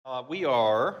We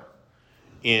are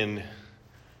in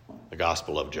the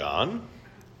Gospel of John,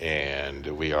 and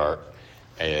we are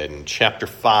in chapter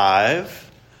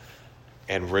 5.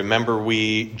 And remember,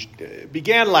 we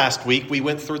began last week, we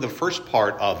went through the first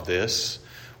part of this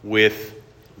with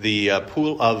the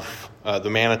pool of the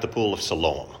man at the pool of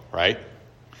Siloam, right?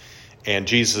 And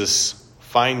Jesus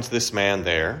finds this man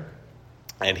there,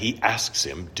 and he asks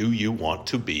him, "Do you want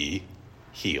to be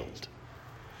healed?"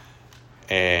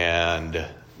 And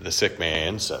the sick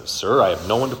man says, "Sir, I have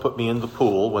no one to put me in the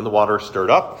pool when the water is stirred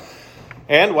up.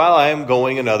 And while I am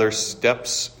going, another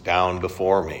steps down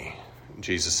before me."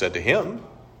 Jesus said to him,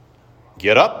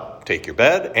 "Get up, take your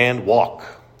bed, and walk."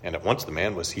 And at once the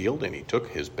man was healed, and he took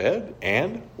his bed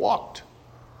and walked.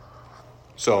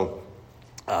 So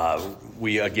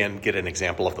we again get an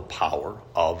example of the power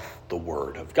of the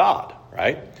Word of God,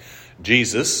 right?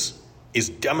 Jesus is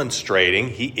demonstrating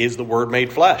he is the Word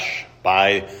made flesh.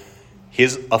 By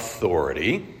his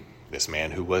authority, this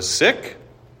man who was sick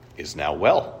is now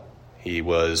well. He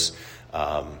was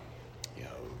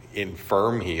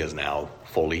infirm. He is now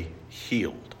fully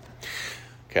healed.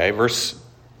 Okay, verse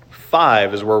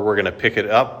 5 is where we're going to pick it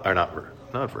up. Or not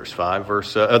verse 5.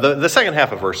 The second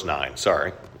half of verse 9.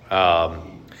 Sorry.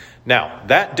 Now,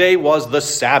 that day was the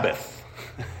Sabbath.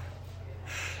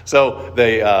 So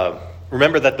they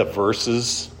remember that the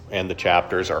verses and the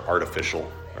chapters are artificial.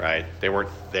 Right? They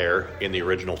weren't there in the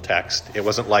original text. It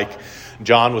wasn't like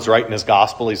John was writing his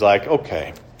gospel. He's like,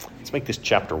 okay, let's make this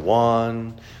chapter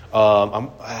 1.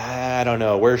 I don't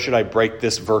know. Where should I break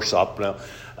this verse up? No.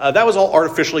 That was all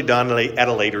artificially done at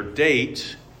a later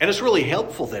date. And it's really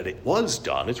helpful that it was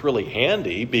done. It's really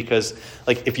handy because,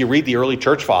 like, if you read the early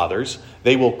church fathers,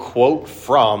 they will quote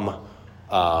from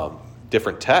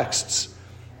different texts,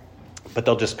 but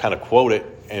they'll just kind of quote it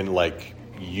and, like,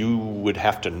 you would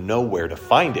have to know where to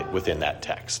find it within that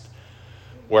text.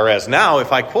 Whereas now,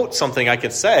 if I quote something, I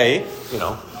could say,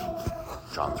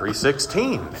 John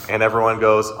 3:16, and everyone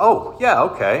goes, "Oh, yeah,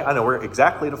 okay, I know where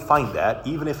exactly to find that."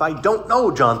 Even if I don't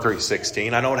know John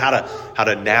 3:16, I know how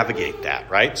to navigate that,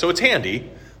 right? So it's handy,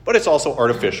 but it's also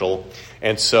artificial,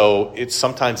 and so it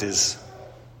sometimes is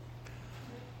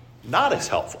not as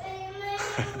helpful.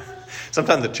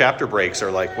 Sometimes the chapter breaks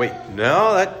are like, wait,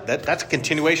 no, that's a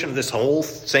continuation of this whole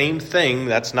same thing.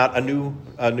 That's not a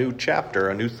new chapter,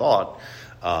 a new thought.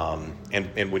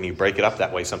 And when you break it up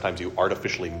that way, sometimes you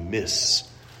artificially miss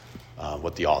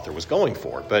what the author was going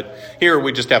for. But here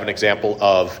we just have an example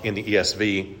of, in the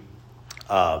ESV,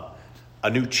 a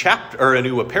new chapter or a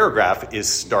new paragraph is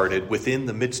started within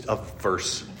the midst of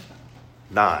verse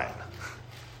 9.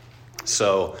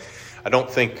 So I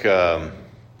don't think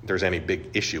there's any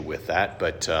big issue with that,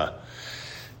 but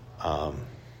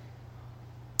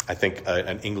I think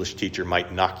an English teacher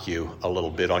might knock you a little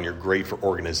bit on your grade for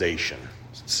organization.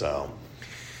 So,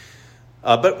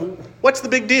 but what's the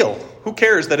big deal? Who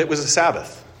cares that it was a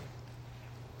Sabbath?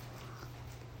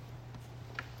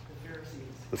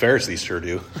 The Pharisees sure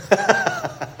do.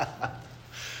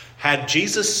 Had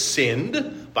Jesus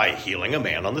sinned by healing a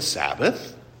man on the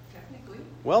Sabbath? Technically.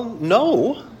 Well,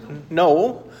 no.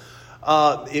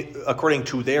 According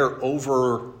to their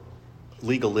over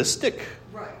legalistic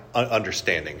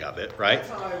understanding of it, right?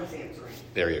 That's how I was answering.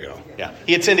 There you go. Yeah,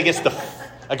 he had sinned against the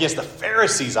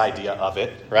Pharisees' idea of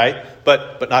it, right?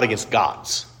 But not against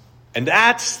God's, and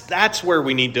that's where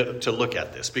we need to look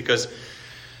at this, because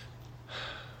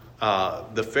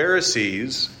the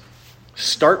Pharisees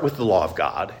start with the law of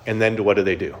God, and then what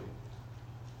do?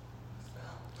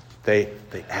 They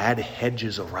add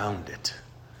hedges around it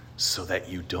so that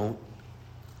you don't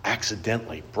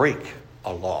accidentally break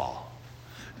a law.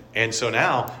 And so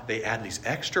now they add these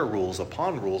extra rules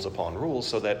upon rules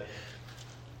so that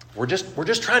we're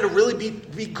just trying to really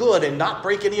be good and not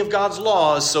break any of God's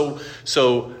laws.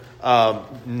 So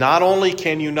not only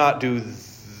can you not do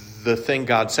the thing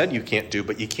God said you can't do,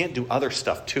 but you can't do other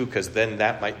stuff too, because then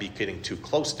that might be getting too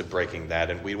close to breaking that,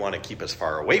 and we want to keep as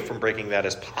far away from breaking that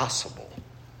as possible.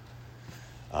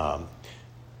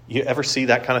 You ever see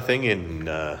that kind of thing in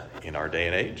our day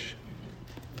and age?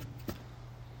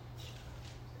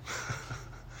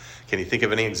 Can you think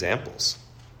of any examples?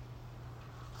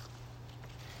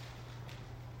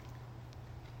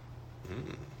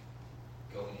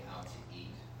 Going out to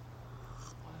eat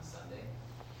on a Sunday.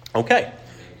 Okay.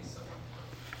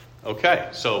 Okay,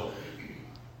 so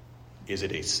is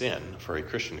it a sin for a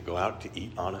Christian to go out to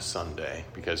eat on a Sunday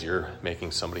because you're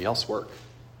making somebody else work?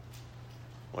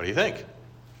 What do you think?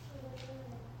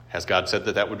 Has God said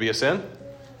that would be a sin?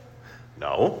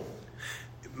 No.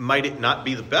 Might it not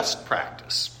be the best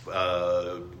practice?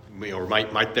 Or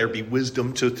might there be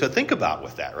wisdom to think about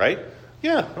with that, right?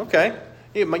 Yeah, okay.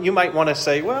 You might want to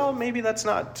say, well, maybe that's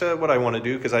not what I want to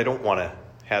do because I don't want to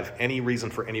have any reason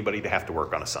for anybody to have to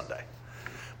work on a Sunday.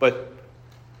 But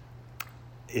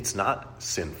it's not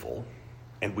sinful,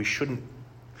 and we should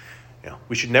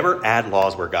never add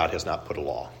laws where God has not put a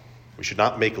law. We should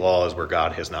not make laws where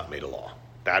God has not made a law.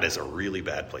 That is a really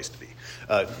bad place to be.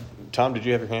 Tom, did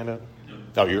you have your hand up?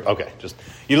 No, you're okay. Just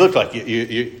you look like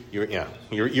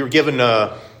you're given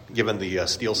the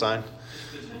steel sign.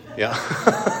 Yeah,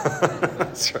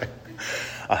 that's right.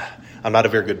 I'm not a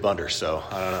very good bunter, so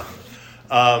I don't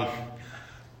know.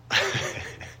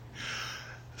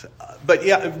 But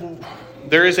yeah,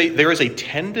 there is a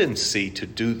tendency to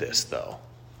do this though,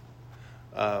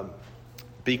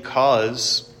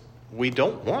 because we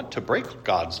don't want to break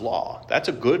God's law. That's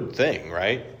a good thing,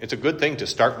 right? It's a good thing to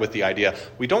start with the idea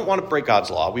we don't want to break God's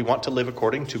law. We want to live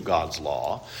according to God's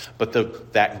law. But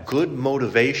that good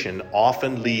motivation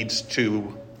often leads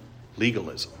to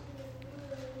legalism.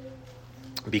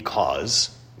 Because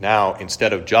now,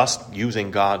 instead of just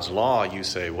using God's law, you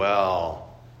say, well,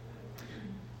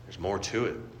 there's more to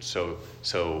it.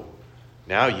 So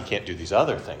now you can't do these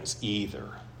other things either.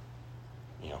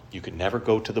 You could never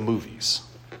go to the movies.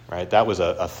 Right? That was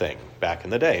a thing back in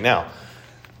the day. Now,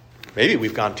 maybe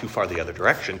we've gone too far the other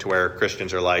direction to where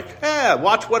Christians are like,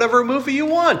 watch whatever movie you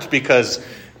want because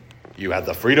you have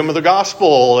the freedom of the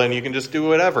gospel and you can just do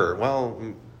whatever.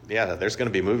 Well, yeah, there's going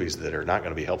to be movies that are not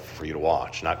going to be helpful for you to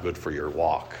watch, not good for your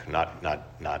walk, not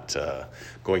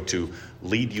going to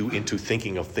lead you into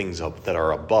thinking of things that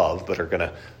are above, but are going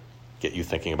to get you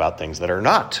thinking about things that are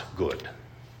not good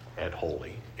and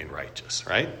holy and righteous,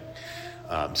 right?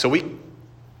 So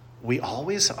we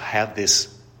always have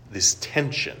this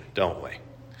tension, don't we?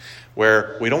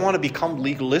 Where we don't want to become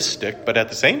legalistic, but at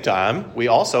the same time, we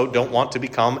also don't want to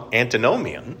become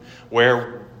antinomian,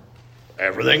 where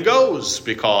everything goes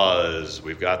because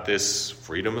we've got this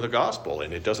freedom of the gospel,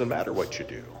 and it doesn't matter what you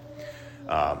do.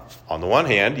 On the one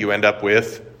hand, you end up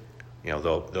with,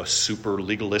 the super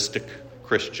legalistic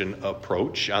Christian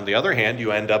approach. On the other hand,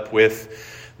 you end up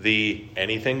with the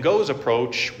anything goes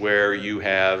approach, where you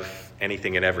have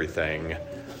anything and everything,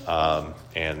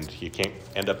 and you can't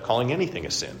end up calling anything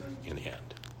a sin in the end.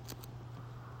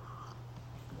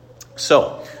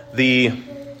 So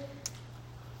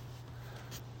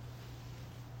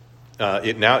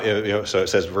so it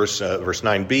says verse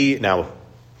 9b. Now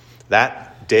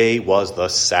that day was the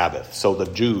Sabbath. So the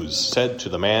Jews said to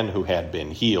the man who had been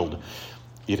healed,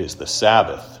 "It is the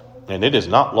Sabbath, and it is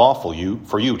not lawful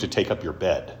for you to take up your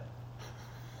bed."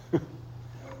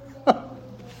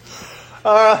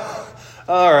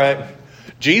 All right.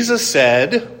 Jesus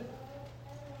said,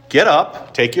 "Get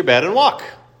up, take your bed, and walk."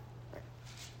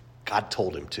 God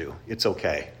told him to. It's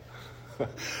okay.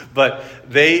 But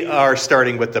they are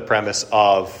starting with the premise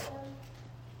of,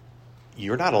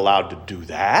 you're not allowed to do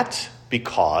that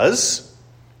because,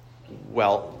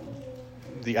 well,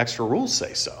 the extra rules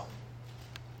say so.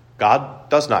 God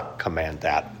does not command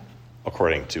that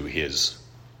according to his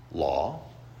law,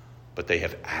 but they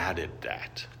have added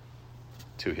that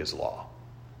to his law.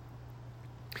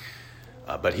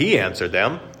 But he answered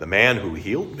them, "The man who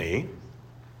healed me,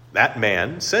 that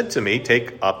man said to me,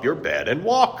 'Take up your bed and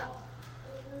walk.'"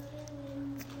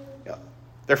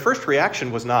 Their first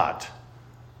reaction was not,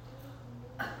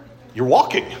 "You're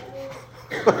walking."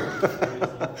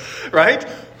 Right?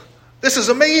 This is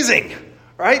amazing.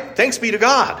 Right? Thanks be to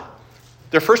God.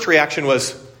 Their first reaction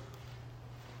was,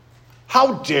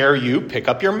 "How dare you pick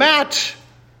up your mat?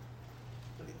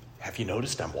 Have you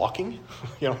noticed I'm walking?"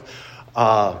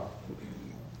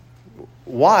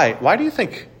 Why? Why do you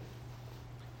think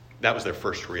that was their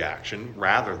first reaction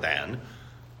rather than,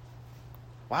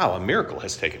 wow, a miracle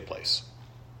has taken place?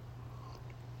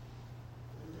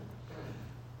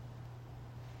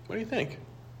 What do you think?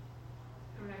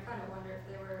 I mean, I kind of wonder if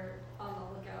they were on the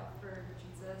lookout for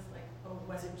Jesus. Like, oh,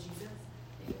 was it Jesus?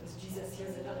 If it was Jesus,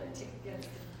 here's another tick against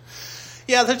him.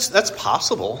 Yeah, that's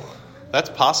possible. That's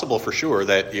possible for sure,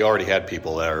 that you already had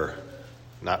people that are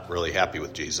not really happy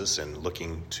with Jesus and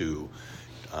looking to,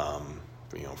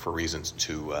 for reasons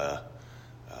to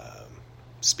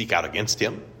speak out against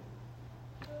him.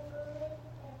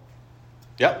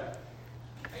 Yep.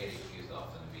 I get accused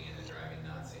often of being a driving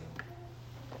Nazi.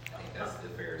 I think that's the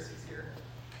Pharisees here.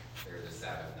 They're the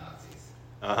Sabbath Nazis.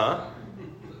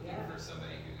 Looking for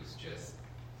somebody who's just,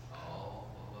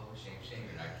 shame,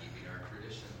 you're not keeping our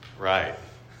tradition. Right.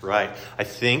 I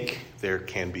think there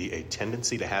can be a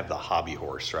tendency to have the hobby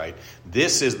horse, right?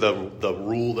 This is the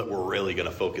rule that we're really going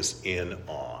to focus in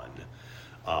on,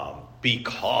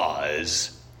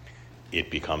 because it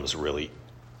becomes really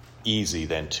easy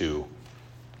then to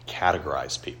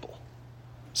categorize people.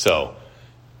 So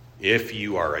If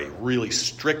you are a really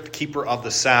strict keeper of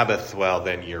the Sabbath, well,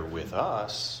 then you're with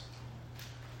us.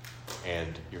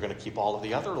 And you're going to keep all of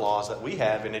the other laws that we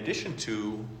have in addition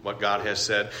to what God has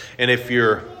said. And if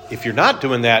you're not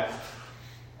doing that,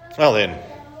 well,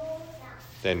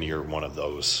 then you're one of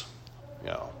those,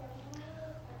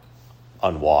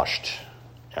 unwashed,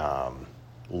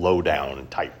 low-down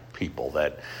type people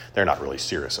that they're not really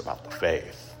serious about the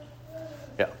faith.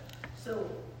 Yeah. So,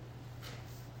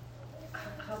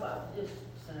 how about this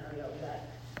scenario that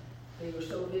they were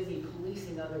so busy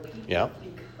policing other people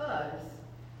because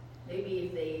maybe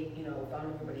if they,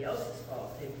 found everybody else's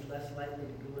fault, they'd be less likely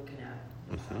to be looking at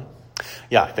themselves.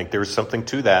 Yeah, I think there's something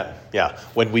to that. Yeah,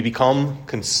 when we become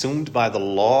consumed by the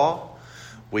law,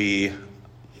 we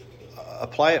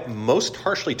apply it most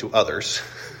harshly to others.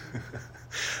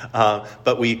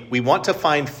 But we want to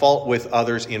find fault with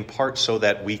others in part so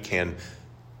that we can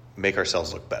make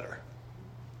ourselves look better.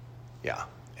 Yeah,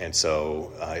 and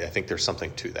so I think there's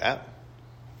something to that.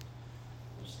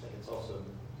 I just think it's also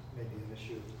maybe an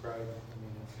issue of pride. I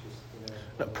mean, it's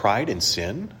just, Pride and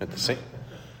sin at the same.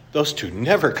 Those two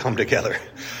never come together.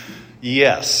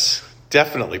 Yes,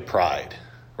 definitely pride,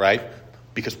 right?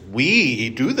 Because we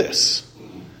do this,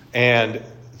 and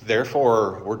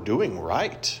therefore we're doing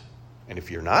right. And if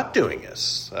you're not doing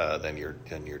this, then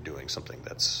you're doing something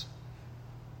that's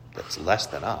less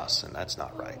than us, and that's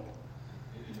not right.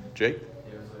 Jake?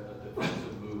 Yeah, it's like a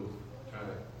defensive move, trying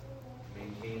to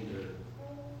maintain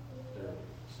their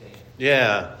stand.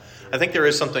 Yeah, I think there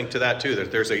is something to that too.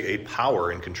 That there's a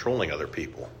power in controlling other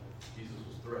people. Jesus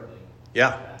was threatening.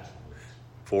 Yeah,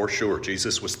 for sure.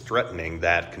 Jesus was threatening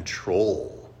that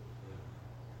control.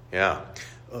 Yeah.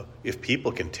 If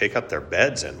people can take up their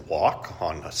beds and walk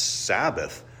on a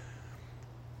Sabbath,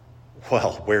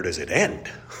 well, where does it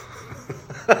end?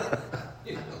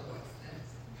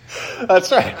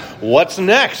 That's right. What's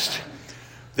next?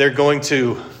 They're going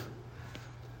to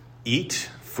eat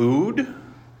food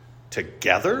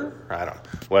together? I don't know.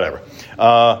 Whatever.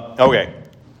 Okay.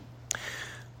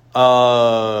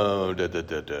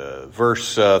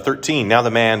 Verse 13. Now the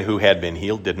man who had been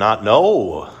healed did not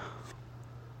know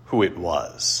who it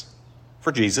was,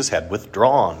 for Jesus had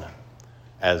withdrawn,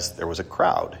 as there was a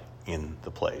crowd in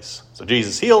the place. So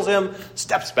Jesus heals him,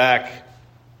 steps back,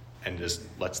 and just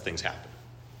lets things happen.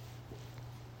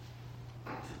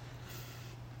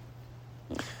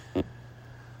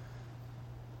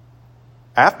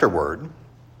 Afterward,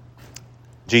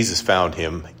 Jesus found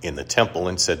him in the temple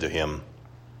and said to him,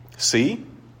 "See,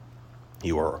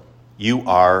 you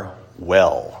are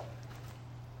well.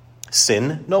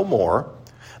 Sin no more,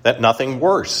 that nothing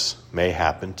worse may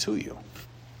happen to you."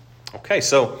 Okay,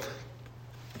 so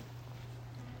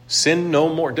sin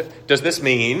no more. Does this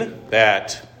mean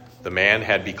that the man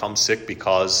had become sick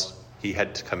because he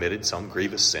had committed some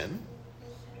grievous sin?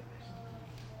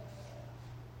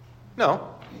 No.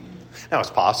 Now, it's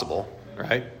possible,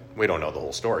 right? We don't know the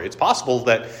whole story. It's possible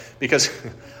that because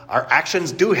our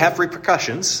actions do have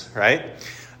repercussions, right?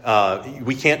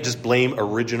 We can't just blame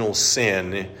original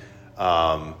sin.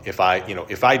 If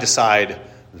I decide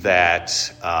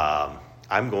that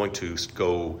I'm going to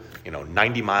go,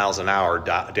 90 miles an hour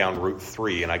down Route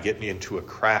 3 and I get into a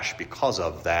crash because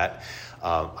of that,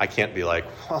 I can't be like,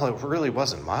 well, it really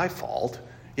wasn't my fault.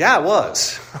 Yeah, it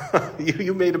was.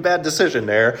 You made a bad decision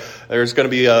there. There's going to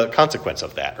be a consequence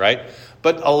of that, right?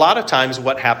 But a lot of times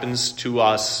what happens to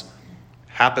us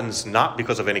happens not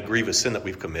because of any grievous sin that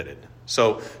we've committed.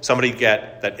 So somebody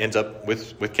that ends up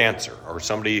with cancer, or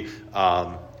somebody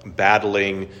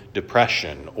battling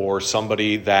depression, or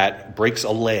somebody that breaks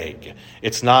a leg.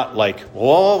 It's not like,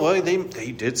 well, they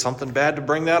did something bad to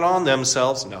bring that on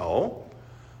themselves. No,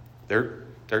 they're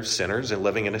sinners and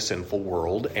living in a sinful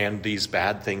world, and these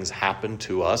bad things happen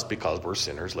to us because we're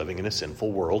sinners living in a sinful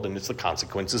world, and it's the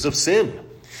consequences of sin.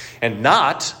 And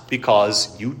not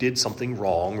because you did something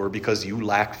wrong or because you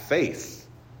lack faith.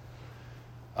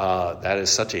 That is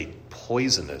such a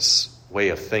poisonous way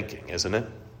of thinking, isn't it?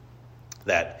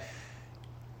 That,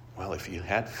 well, if you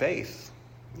had faith,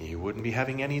 you wouldn't be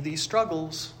having any of these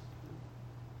struggles.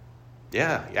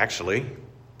 Yeah, actually,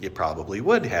 you probably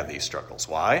would have these struggles.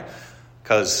 Why?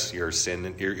 Because your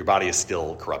body is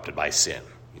still corrupted by sin,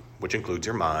 which includes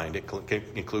your mind. It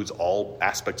includes all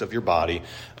aspects of your body.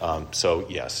 So,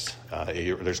 yes,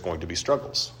 there's going to be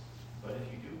struggles. But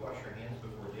if you do wash your hands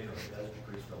before dinner, it does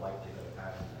decrease the likelihood of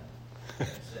having that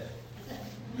sick.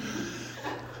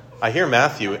 I hear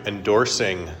Matthew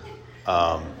endorsing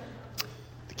the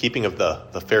keeping of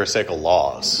the Pharisaical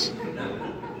laws.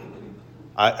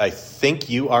 I think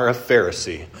you are a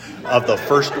Pharisee of the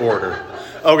first order.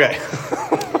 Okay.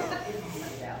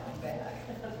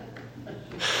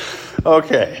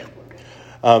 Okay.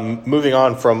 Moving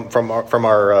on from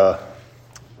our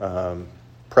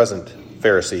present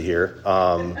Pharisee here.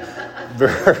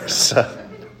 Verse.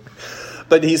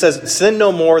 But he says, sin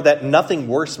no more that nothing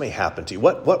worse may happen to you.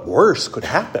 What worse could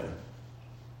happen?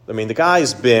 I mean, the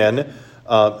guy's been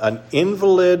an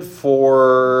invalid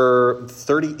for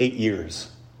 38 years.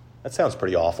 That sounds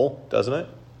pretty awful, doesn't it?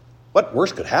 What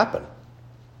worse could happen?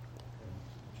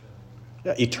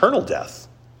 Yeah, eternal death,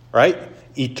 right?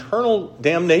 Eternal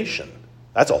damnation.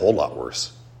 That's a whole lot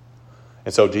worse.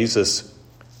 And so Jesus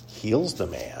heals the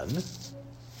man,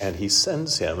 and he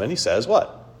sends him, and he says,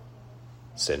 what?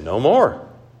 Sin no more.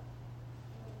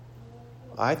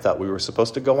 I thought we were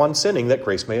supposed to go on sinning that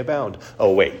grace may abound.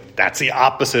 Oh, wait, that's the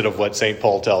opposite of what St.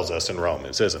 Paul tells us in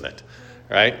Romans, isn't it?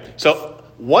 Right? So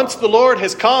once the Lord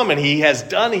has come and he has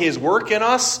done his work in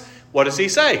us, what does he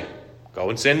say? Go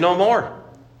and sin no more.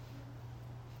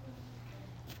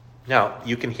 Now,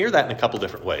 you can hear that in a couple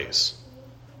different ways.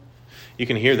 You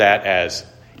can hear that as,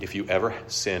 if you ever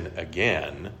sin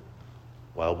again,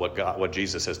 well, what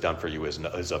Jesus has done for you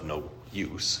is of no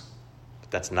use.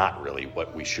 But that's not really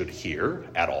what we should hear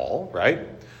at all, right?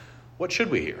 What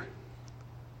should we hear?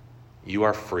 You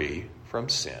are free from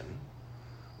sin.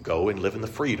 Go and live in the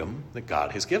freedom that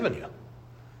God has given you.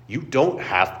 You don't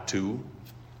have to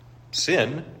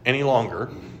sin any longer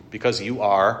because you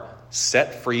are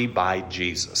set free by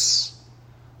Jesus.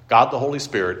 God the Holy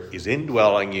Spirit is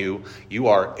indwelling you. You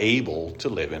are able to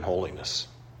live in holiness.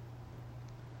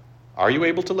 Are you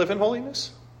able to live in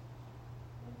holiness?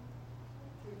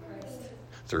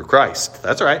 Through Christ.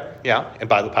 That's right. Yeah. And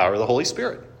by the power of the Holy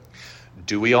Spirit.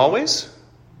 Do we always?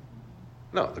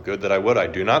 No. The good that I would, I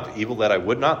do not. The evil that I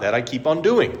would not, that I keep on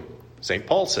doing. St.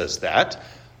 Paul says that.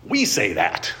 We say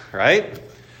that, right?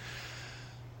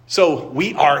 So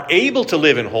we are able to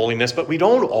live in holiness, but we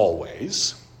don't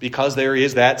always, because there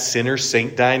is that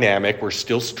sinner-saint dynamic. We're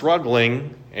still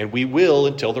struggling, and we will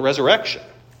until the resurrection.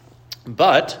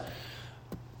 But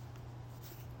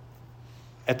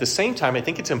at the same time, I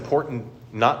think it's important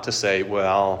not to say,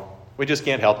 well, we just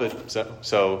can't help it,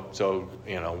 so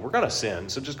we're going to sin,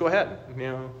 so just go ahead.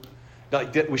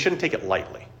 We shouldn't take it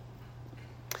lightly.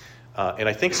 And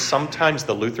I think sometimes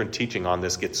the Lutheran teaching on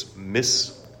this gets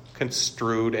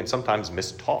misconstrued and sometimes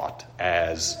mistaught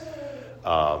as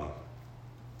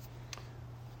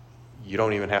you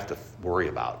don't even have to worry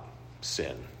about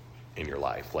sin in your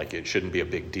life. Like it shouldn't be a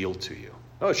big deal to you.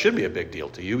 No, it should be a big deal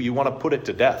to you. You want to put it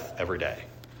to death every day.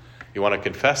 You want to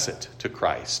confess it to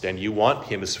Christ, and you want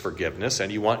his forgiveness, and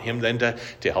you want him then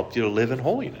to help you to live in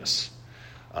holiness.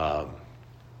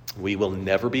 We will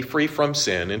never be free from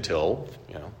sin until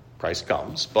Christ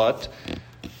comes, but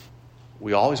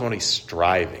we always want to be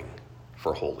striving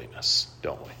for holiness,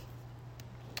 don't we?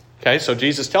 Okay, so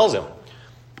Jesus tells him,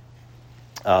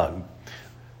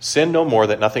 sin no more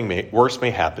that nothing worse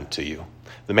may happen to you.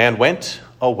 The man went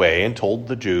away and told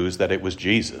the Jews that it was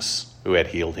Jesus who had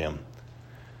healed him.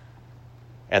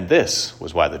 And this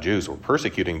was why the Jews were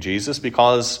persecuting Jesus,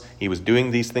 because he was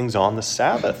doing these things on the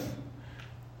Sabbath.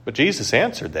 But Jesus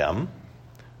answered them,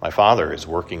 my Father is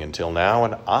working until now,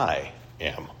 and I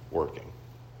am working.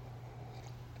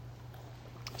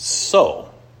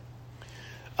 So,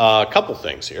 a couple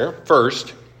things here.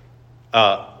 First,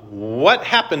 what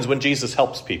happens when Jesus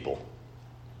helps people?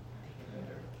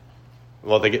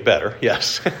 Well, they get better,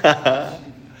 yes.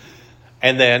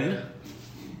 And then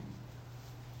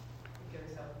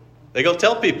they go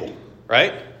tell people,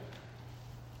 right?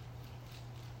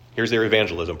 Here's their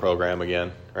evangelism program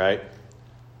again, right?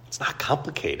 It's not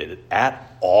complicated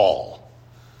at all.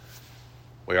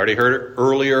 We already heard it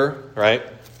earlier, right?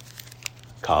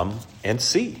 Come and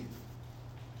see,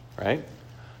 right?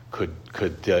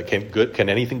 Can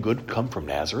anything good come from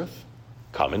Nazareth?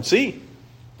 Come and see,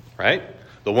 right?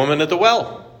 The woman at the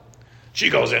well, she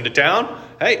goes into town.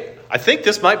 Hey, I think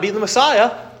this might be the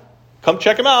Messiah. Come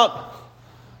check him out.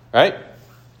 Right?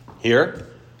 Here,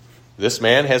 this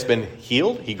man has been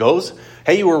healed. He goes,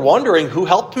 hey, you were wondering who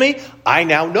helped me? I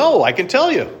now know. I can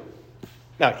tell you.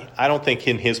 Now, I don't think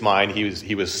in his mind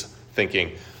he was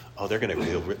thinking, oh, they're going to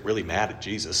feel really mad at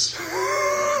Jesus.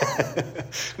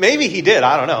 Maybe he did.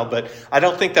 I don't know. But I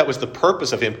don't think that was the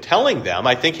purpose of him telling them.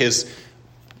 I think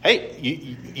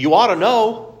hey, you ought to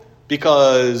know,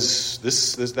 because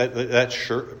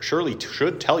that surely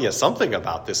should tell you something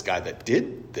about this guy that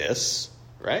did this.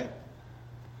 Right?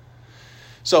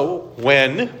 So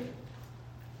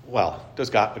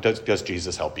does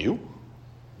Jesus help you?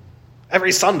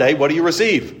 Every Sunday, what do you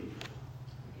receive?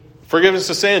 Forgiveness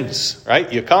of sins,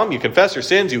 right? You come, you confess your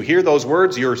sins, you hear those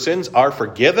words, your sins are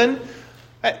forgiven.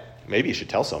 Hey, maybe you should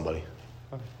tell somebody.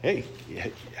 hey,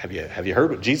 have you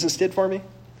heard what Jesus did for me?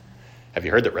 Have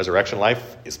you heard that resurrection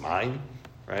life is mine?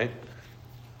 Right?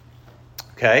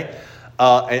 Okay.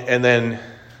 And then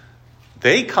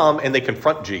they come and they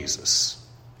confront Jesus.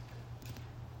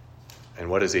 And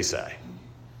what does he say?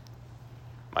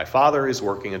 My Father is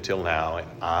working until now,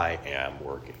 and I am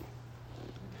working.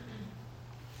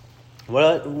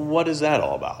 What is that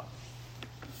all about?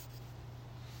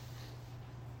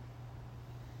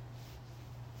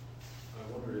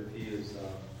 I wonder if he is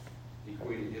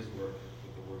equating his work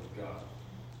with the Word of God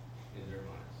in their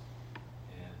minds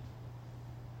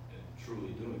and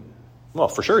truly doing that. Well,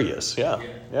 for sure he is. Yeah.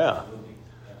 Absolutely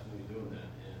doing that.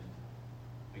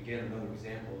 And again, another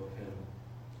example of him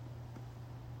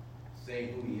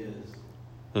saying who he is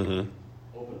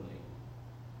openly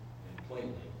and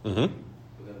plainly for them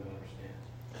to understand.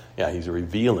 Yeah, he's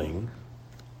revealing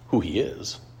who he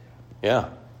is. Yeah.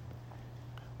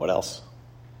 What else?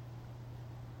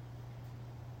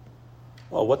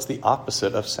 Well, what's the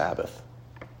opposite of Sabbath?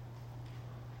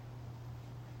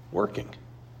 Working.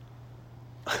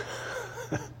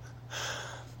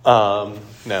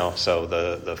 No, so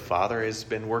the Father has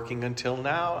been working until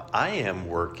now. I am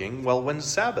working. Well, when's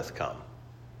Sabbath come?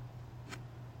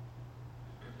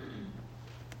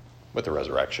 With the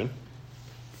resurrection.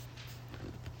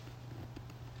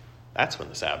 That's when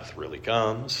the Sabbath really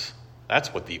comes.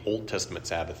 That's what the Old Testament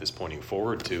Sabbath is pointing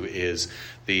forward to, is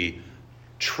the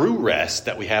true rest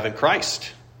that we have in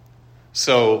Christ.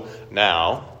 So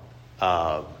now,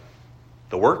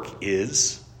 the work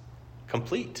is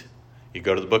complete. You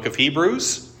go to the book of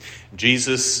Hebrews,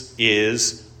 Jesus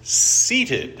is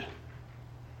seated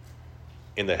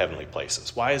in the heavenly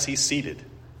places. Why is he seated?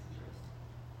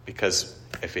 Because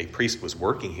if a priest was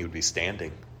working, he would be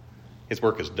standing. His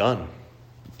work is done.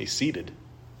 He's seated.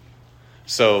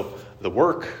 So the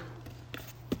work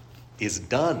is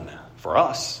done for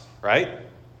us, right?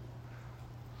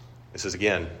 This is,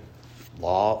 again,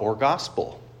 law or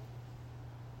gospel.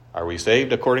 Are we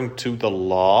saved according to the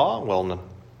law? Well,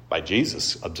 by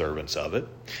Jesus' observance of it,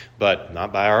 but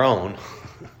not by our own.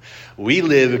 We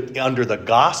live under the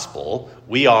gospel.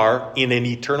 We are in an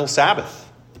eternal Sabbath.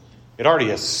 It already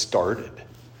has started.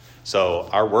 So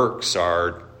our works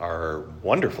are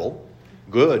wonderful,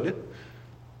 good,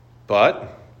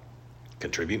 but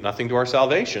contribute nothing to our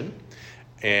salvation.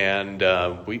 And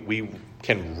we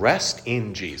can rest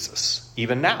in Jesus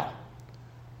even now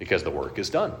because the work is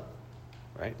done.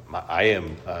 Right? I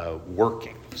am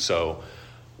working. So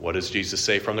what does Jesus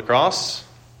say from the cross?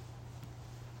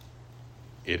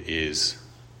 It is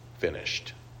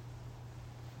finished.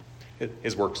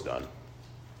 His work's done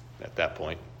at that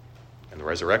point. And the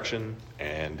resurrection,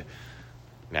 and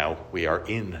now we are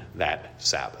in that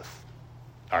Sabbath.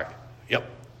 All right. Yep.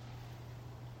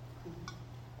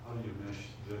 How do you mesh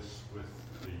this with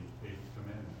the Eighth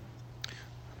Commandment?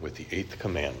 With the Eighth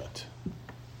Commandment.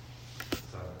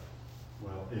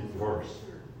 Well, eighth verse.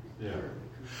 Yeah.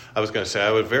 I was going to say,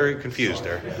 I was very confused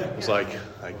there. It was like,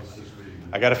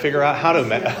 I got to figure out how to...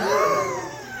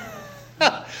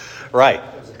 Right.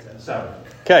 Sabbath.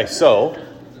 Okay, so,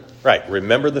 right,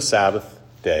 remember the Sabbath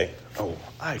day. Oh,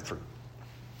 I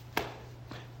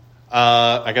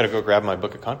got to go grab my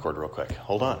Book of Concord real quick.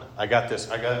 Hold on. I got this.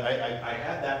 I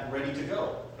had that ready to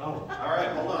go. Oh, all right,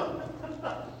 hold on.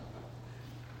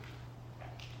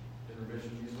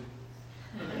 Intermission music.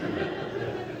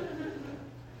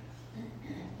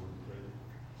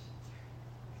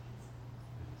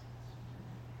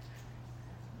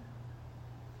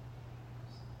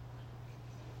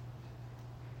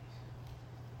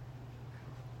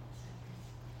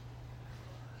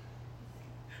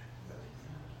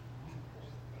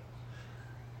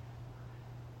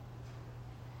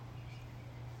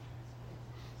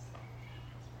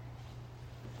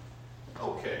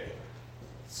 Okay,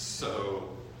 so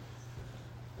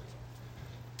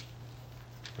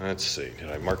let's see. Did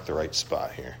I mark the right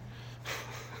spot here?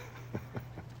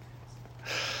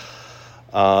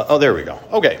 There we go.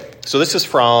 Okay, so this is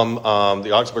from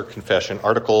the Augsburg Confession,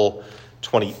 Article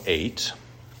 28.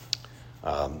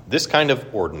 This kind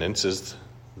of ordinance is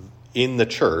in the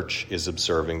church is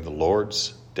observing the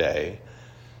Lord's Day,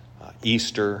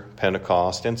 Easter,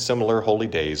 Pentecost, and similar holy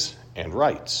days and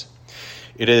rites.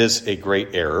 It is a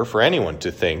great error for anyone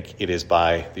to think it is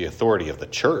by the authority of the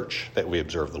church that we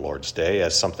observe the Lord's Day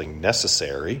as something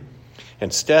necessary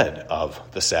instead of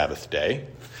the Sabbath day.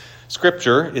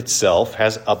 Scripture itself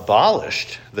has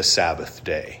abolished the Sabbath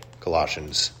day.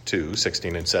 Colossians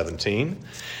 2:16 and 17.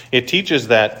 It teaches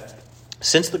that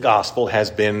since the gospel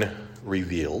has been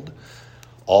revealed,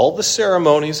 all the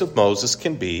ceremonies of Moses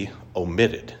can be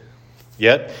omitted.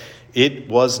 Yet, it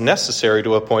was necessary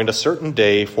to appoint a certain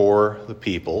day for the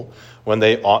people when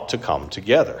they ought to come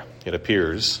together. It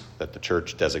appears that the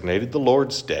church designated the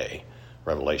Lord's Day,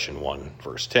 Revelation 1,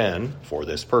 verse 10, for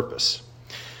this purpose.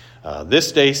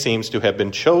 This day seems to have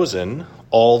been chosen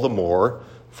all the more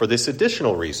for this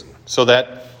additional reason, so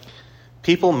that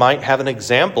people might have an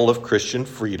example of Christian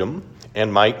freedom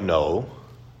and might know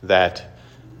that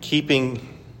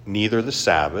keeping neither the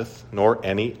Sabbath nor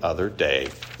any other day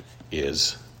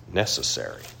is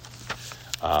necessary.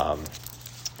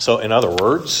 So in other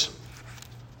words,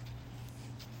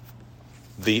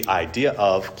 the idea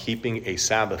of keeping a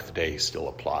Sabbath day still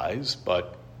applies,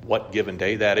 but what given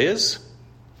day that is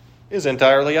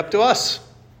entirely up to us.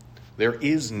 There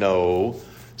is no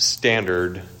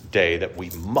standard day that we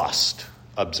must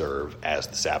observe as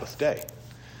the Sabbath day,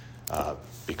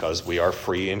 because we are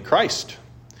free in Christ.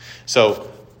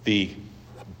 So the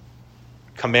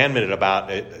commandment about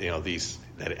it,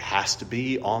 that it has to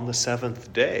be on the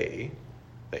seventh day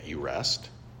that you rest,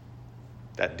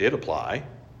 that did apply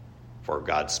for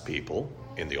God's people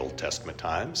in the Old Testament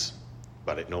times,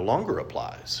 but it no longer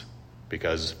applies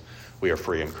because we are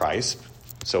free in Christ,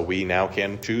 so we now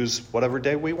can choose whatever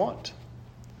day we want.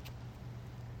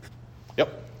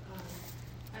 Yep.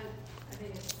 I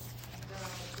think it's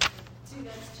too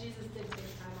that Jesus did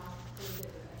take time off and did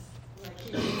this. Like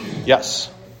he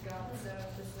Yes. God, so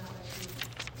it's not like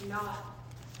he's not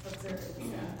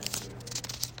observing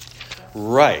that.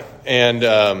 Right. And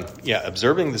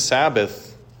observing the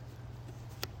Sabbath.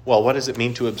 Well, what does it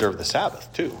mean to observe the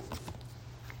Sabbath, too?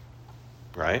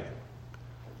 Right?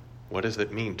 What does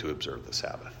it mean to observe the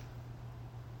Sabbath?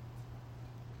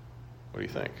 What do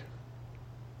you think?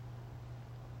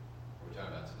 We're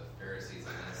talking about to the Pharisees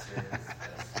in this here.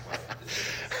 That's quite the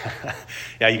difference.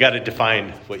 Yeah, you got to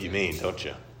define what you mean, don't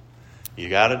you? You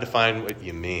got to define what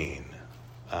you mean.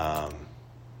 I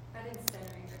think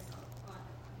centering yourself on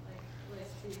with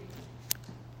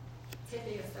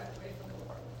taking a step away from the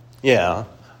world. Yeah.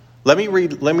 Let me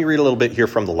read a little bit here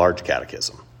from the Large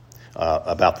Catechism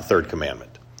about the third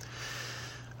commandment.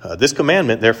 This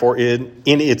commandment, therefore, in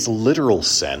its literal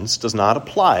sense, does not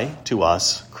apply to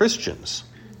us Christians.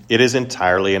 It is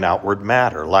entirely an outward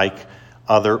matter, like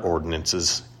other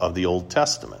ordinances of the Old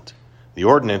Testament. The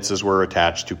ordinances were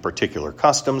attached to particular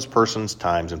customs, persons,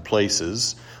 times, and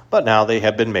places, but now they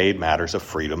have been made matters of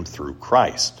freedom through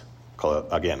Christ.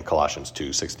 Again, Colossians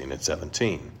 2, 16 and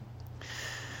 17.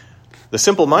 The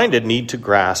simple-minded need to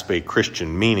grasp a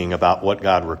Christian meaning about what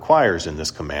God requires in this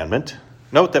commandment.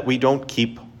 Note that we don't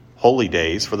keep holy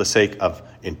days for the sake of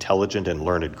intelligent and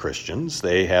learned Christians.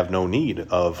 They have no need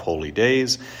of holy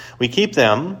days. We keep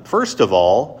them, first of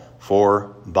all,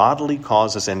 for bodily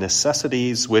causes and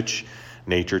necessities which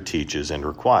nature teaches and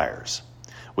requires.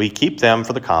 We keep them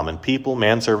for the common people,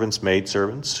 manservants,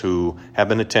 maidservants, who have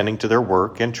been attending to their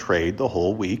work and trade the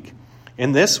whole week.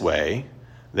 In this way,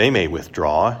 they may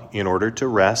withdraw in order to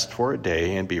rest for a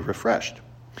day and be refreshed.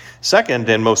 Second,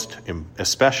 and most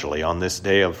especially on this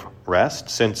day of rest,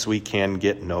 since we can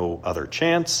get no other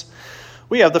chance,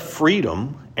 we have the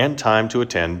freedom and time to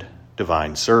attend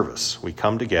divine service. We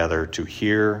come together to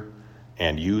hear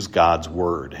and use God's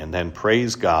word, and then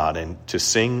praise God, and to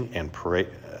sing and pray.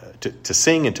 To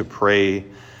sing and to pray,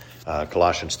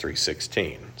 Colossians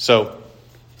 3:16. So,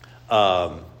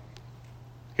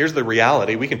 here's the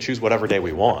reality: we can choose whatever day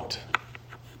we want.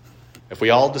 If we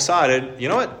all decided, you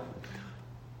know what?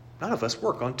 None of us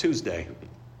work on Tuesday.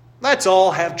 Let's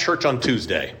all have church on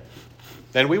Tuesday.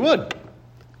 Then we would.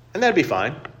 And that'd be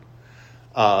fine.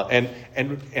 And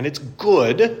it's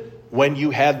good when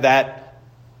you have that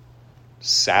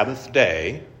Sabbath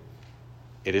day.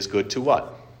 It is good to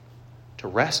what? To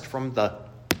rest from the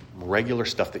regular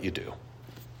stuff that you do.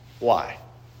 Why?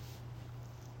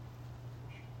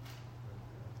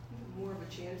 More of a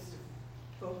chance to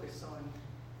focus on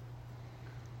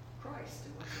Christ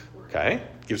and what's important. Okay.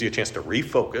 Gives you a chance to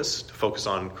refocus, to focus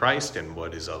on Christ and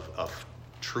what is of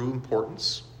true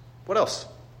importance. What else?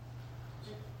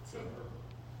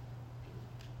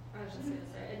 I was just going to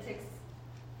say, it takes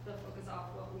the focus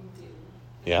off what we do.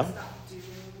 Yeah. Stop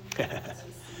doing as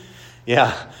we see.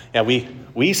 Yeah,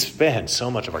 we spend so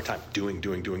much of our time doing.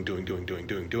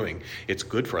 It's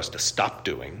good for us to stop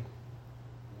doing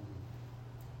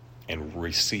and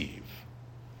receive.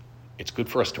 It's good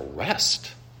for us to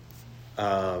rest.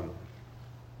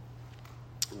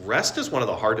 Rest is one of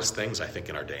the hardest things, I think,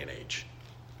 in our day and age,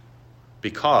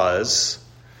 because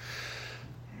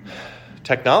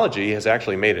technology has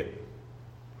actually made it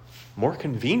more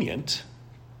convenient,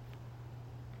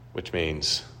 which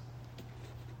means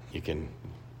you can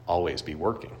always be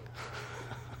working.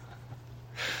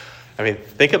 I mean,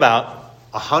 think about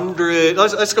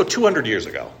let's go 200 years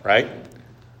ago, right?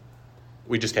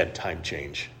 We just had time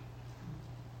change.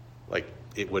 Like,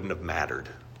 it wouldn't have mattered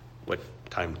what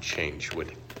time change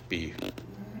would be,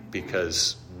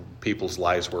 because people's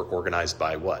lives were organized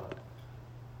by what?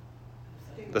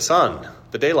 The sun,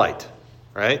 the daylight,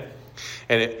 right?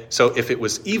 And so if it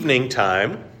was evening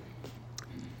time,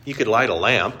 you could light a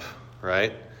lamp,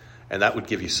 right? And that would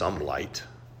give you some light.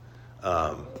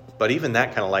 But even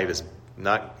that kind of light is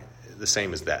not the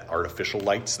same as that artificial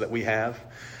lights that we have.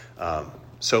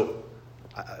 So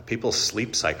people's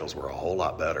sleep cycles were a whole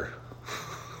lot better.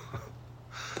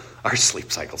 Our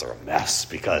sleep cycles are a mess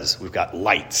because we've got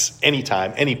lights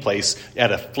anytime, any place,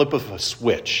 at a flip of a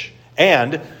switch.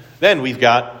 And then we've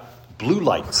got blue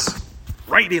lights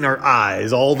right in our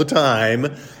eyes all the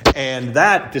time, and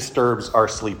that disturbs our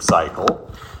sleep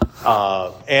cycle.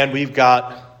 And we've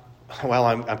got, well,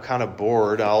 I'm kind of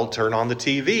bored, I'll turn on the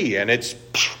TV, and it's,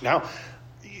 now,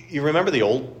 you remember the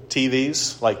old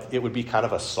TVs? Like, it would be kind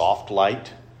of a soft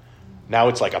light. Now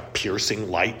it's like a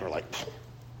piercing light. We're like,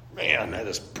 man, that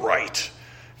is bright.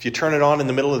 If you turn it on in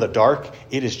the middle of the dark,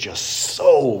 it is just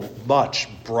so much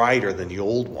brighter than the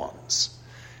old ones.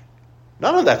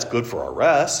 None of that's good for our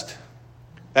rest.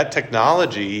 That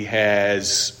technology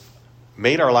has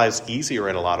made our lives easier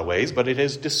in a lot of ways, but it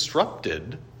has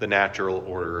disrupted the natural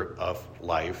order of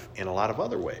life in a lot of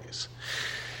other ways.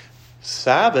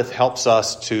 Sabbath helps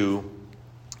us to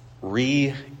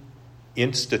reinstitute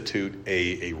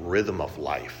a rhythm of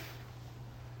life.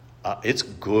 It's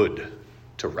good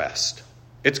to rest.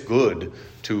 It's good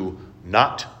to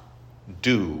not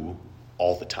do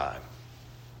all the time.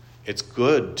 It's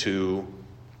good to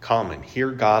come and hear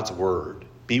God's word,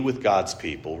 be with God's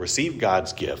people, receive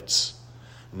God's gifts,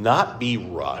 not be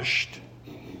rushed,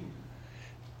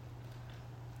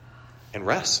 and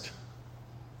rest.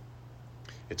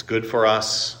 It's good for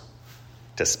us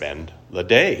to spend the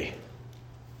day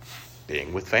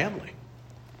being with family.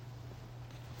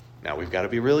 Now, we've got to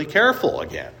be really careful,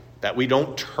 again, that we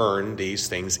don't turn these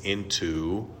things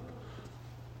into,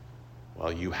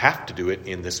 well, you have to do it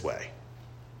in this way.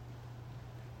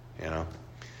 You know,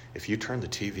 if you turn the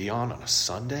TV on a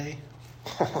Sunday,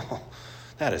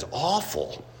 that is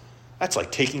awful. That's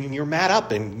like taking your mat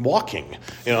up and walking,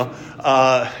 you know.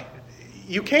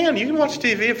 You can watch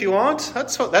TV if you want.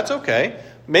 That's okay.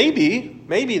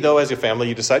 Maybe though, as a family,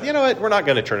 you decide, you know what, we're not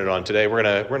going to turn it on today. We're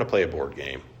gonna play a board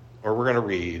game, or we're gonna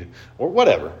read, or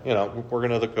whatever. You know, we're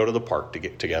gonna go to the park to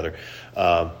get together.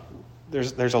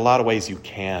 There's a lot of ways you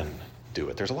can do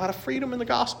it. There's a lot of freedom in the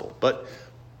gospel, but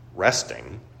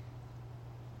resting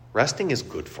is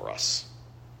good for us,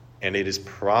 and it is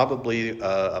probably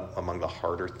among the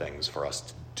harder things for us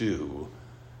to do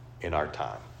in our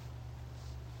time.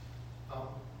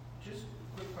 Just a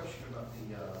quick question about the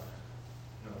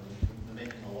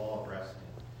making the law of resting.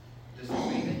 Does it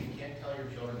mean that you can't tell your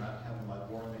children not to have a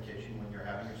mud-warm vacation when you're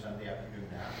having your Sunday afternoon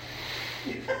nap?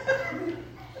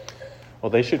 Well,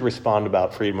 they should respond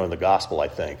about freedom of the gospel, I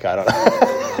think. I don't know.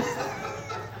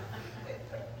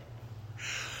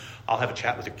 I'll have a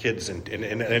chat with the kids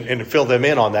and fill them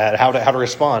in on that, how to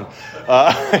respond.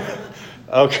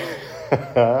 Okay.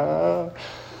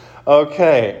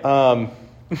 Okay.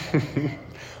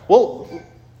 Well,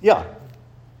 yeah.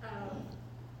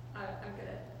 I'm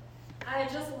good. I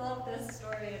just love this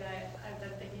story, and I've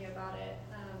been thinking about it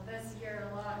this year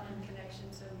a lot in connection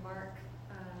to Mark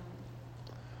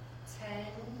 10,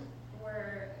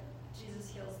 where Jesus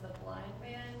heals the blind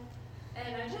man.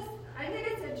 And I think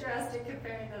it's interesting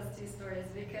comparing those two stories,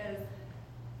 because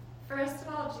first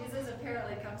of all, Jesus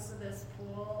apparently comes to this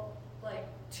pool like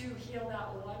to heal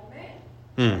that one man.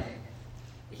 Like,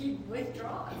 he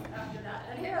withdraws after that,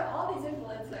 and here are all these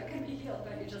invalids that could be healed,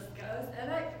 but he just goes,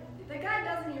 and the guy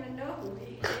doesn't even know who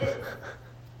he is,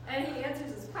 and he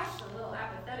answers his question a little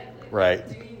apathetically. Right.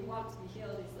 Do you want to be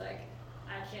healed? He's like,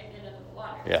 I can't get into the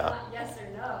water. Yeah. It's not yes or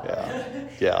no. Yeah.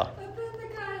 Yeah. But then the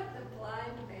guy, the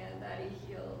blind man that he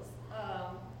heals,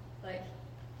 like,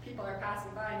 people are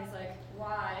passing by, and he's like,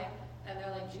 why? And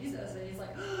they're like, Jesus. And he's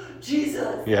like,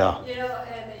 Jesus. Yeah. You know,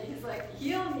 and he's like,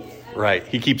 heal me. And Right.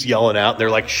 He keeps yelling out, and they're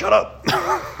like, shut up.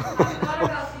 I thought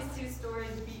about these two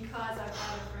stories because I've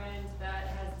had a friend that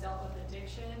has dealt with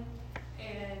addiction,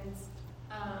 and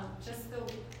just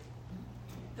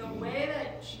the way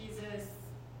that Jesus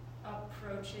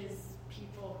approaches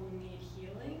people who need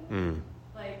healing,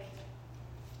 like,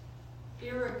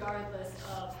 irregardless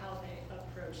of how they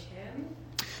approach him.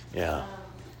 Yeah.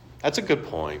 That's a good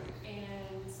point.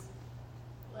 And,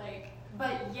 like,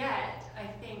 but yet, I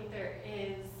think there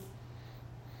is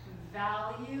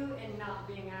value in not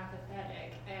being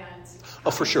apathetic and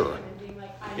Oh, for sure. and being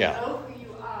like, I Yeah. know who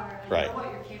you are, I Right. know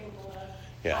what you're capable of.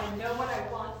 Yeah. I know what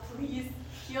I want. Please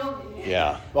heal me.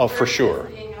 Yeah. Oh, for Versus sure.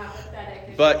 being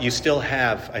apathetic. But you still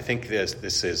have, I think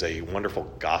this is a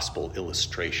wonderful gospel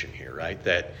illustration here, right?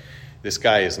 That this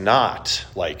guy is not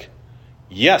like,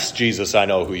 yes, Jesus, I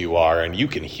know who you are, and you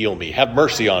can heal me. Have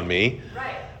mercy on me.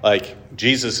 Right. Like,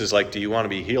 Jesus is like, do you want to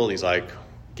be healed? He's like,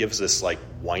 gives this like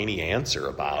whiny answer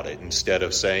about it instead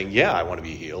of saying, yeah, I want to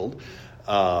be healed.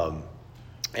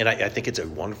 And I think it's a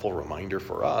wonderful reminder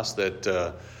for us that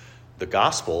the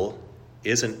gospel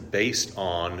isn't based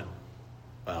on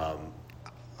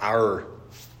our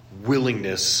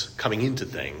willingness coming into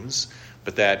things,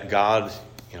 but that God,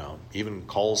 even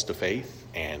calls to faith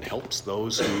and helps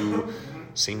those who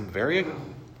seem very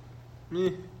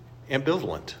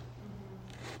ambivalent.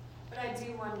 But I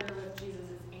do wonder with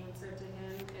Jesus' answer to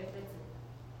him if it's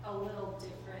a little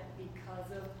different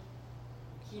because of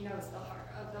he knows the heart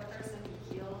of the person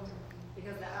he healed.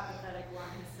 Because the apathetic one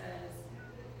says,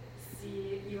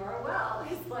 "See, you are well."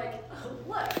 He's like, "Look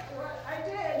what I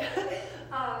did."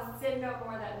 Sin no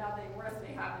more that nothing worse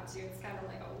may happen to you. It's kind of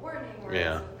like a warning.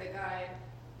 Whereas with the guy,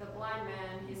 the blind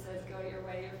man, he says, "Go your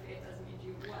way. Your faith has made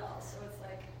you well." So it's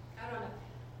like, I don't know.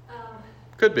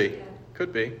 Could be. Yeah.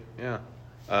 Could be. Yeah.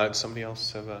 Somebody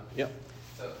else have a... Yeah.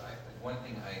 So one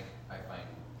thing I find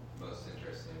most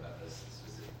interesting about this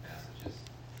specific passage is,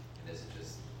 and this is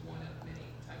just one of many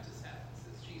times this happens,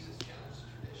 is Jesus challenged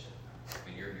tradition. I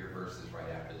mean, your verses right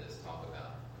after this talk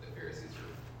about the Pharisees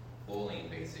are bullying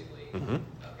basically. Mm-hmm.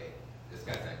 Okay, this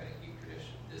guy's not going to keep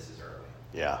tradition. This is our way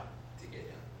Yeah. to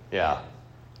get him. Yeah.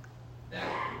 And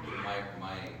that my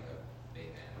and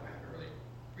I haven't really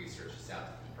researched this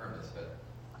out to confirm this, but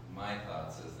my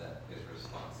thoughts is that his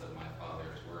response of my father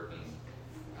is working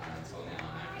until now,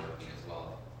 and I'm working as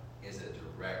well, is a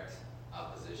direct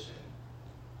opposition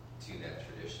to that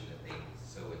tradition that they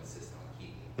so insist on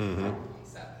keeping on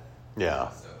Sabbath. Yeah.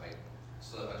 So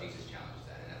I love how Jesus challenges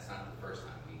that, and that's not the first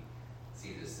time we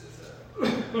see this as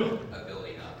a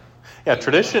building up. Yeah,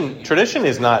 tradition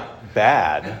is not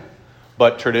bad,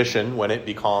 but tradition, when it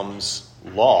becomes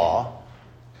law,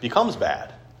 becomes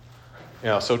bad.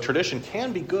 So tradition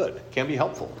can be good, can be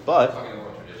helpful, but... I'm talking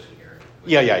about tradition here.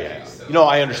 Yeah. So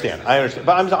I understand. But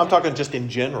I'm talking just in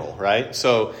general, right?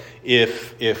 So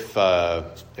if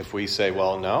we say,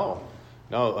 well, no,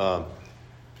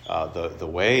 the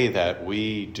way that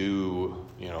we do,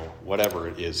 whatever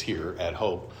it is here at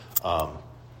Hope,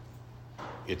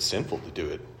 it's sinful to do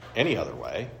it any other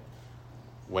way.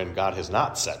 When God has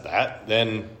not said that,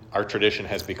 then our tradition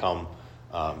has become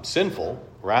sinful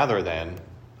rather than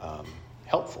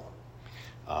helpful.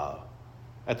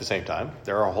 At the same time,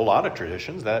 there are a whole lot of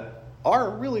traditions that are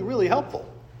really, really helpful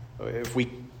if we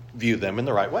view them in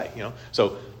the right way.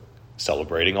 So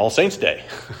celebrating All Saints' Day,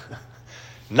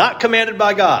 not commanded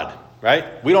by God,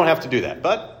 right? We don't have to do that,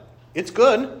 but it's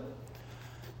good.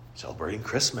 Celebrating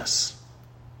Christmas,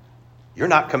 you're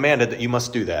not commanded that you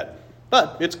must do that,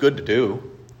 but it's good to do.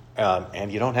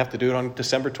 And you don't have to do it on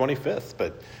December 25th,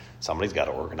 but somebody's got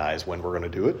to organize when we're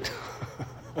going to do it.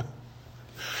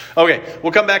 Okay,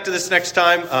 we'll come back to this next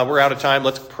time. We're out of time.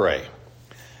 Let's pray.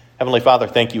 Heavenly Father,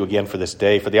 thank you again for this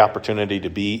day, for the opportunity to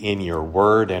be in your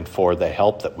word, and for the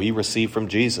help that we receive from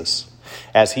Jesus.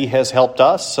 As he has helped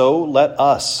us, so let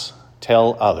us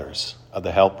tell others of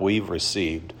the help we've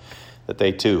received, that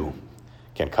they too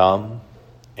can come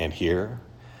and hear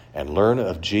and learn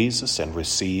of Jesus and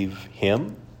receive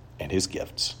him and his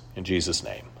gifts. In Jesus'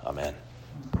 name, amen.